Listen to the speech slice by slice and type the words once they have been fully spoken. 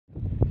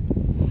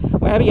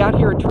Abby, out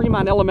here at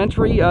Tremont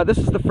Elementary, this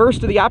is the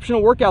first of the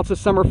optional workouts this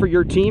summer for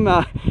your team.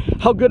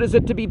 How good is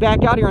it to be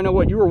back out here? I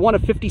know you were one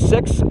of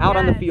 56 out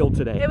on the field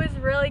today. It was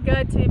really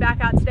good to be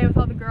back out today with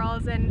all the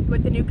girls and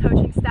with the new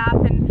coaching staff,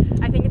 and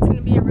I think it's going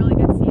to be a really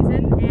good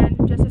season.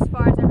 And just as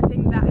far as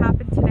everything that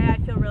happened today, I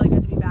feel really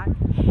good to be back.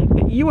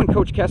 You and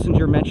Coach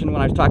Kessinger mentioned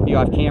when I was talking to you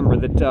off camera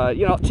that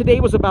you know,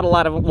 today was about a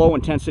lot of low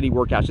intensity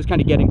workouts, just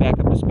kind of getting back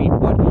up to speed.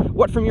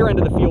 What from your end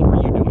of the field were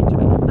you doing today?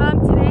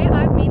 Today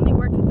I mainly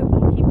worked with the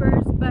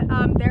goalkeepers, but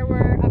there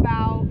were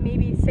about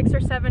maybe 6 or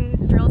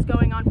 7 drills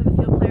going on for the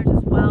field players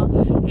as well,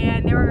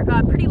 and they were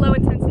pretty low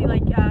intensity,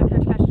 like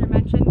Coach Kessinger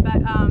mentioned, but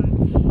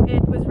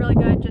it was really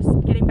good just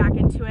getting back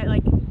into it,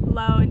 like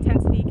low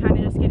intensity, kind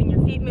of just getting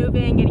your feet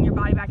moving, getting your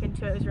body back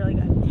into it. It was really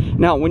good.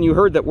 Now, when you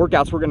heard that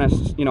workouts were going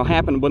to,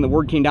 happen when the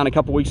word came down a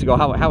couple weeks ago,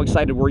 how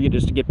excited were you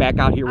just to get back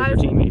out here with your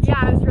teammates? Yeah,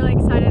 I was really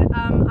excited.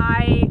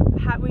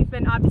 We've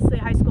been, obviously,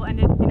 high school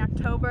ended in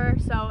October,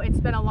 so it's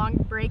been a long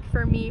break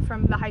for me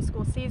from the high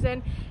school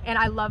season, and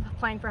I love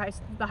playing for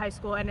the high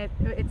school, and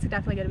it's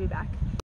definitely going to be back.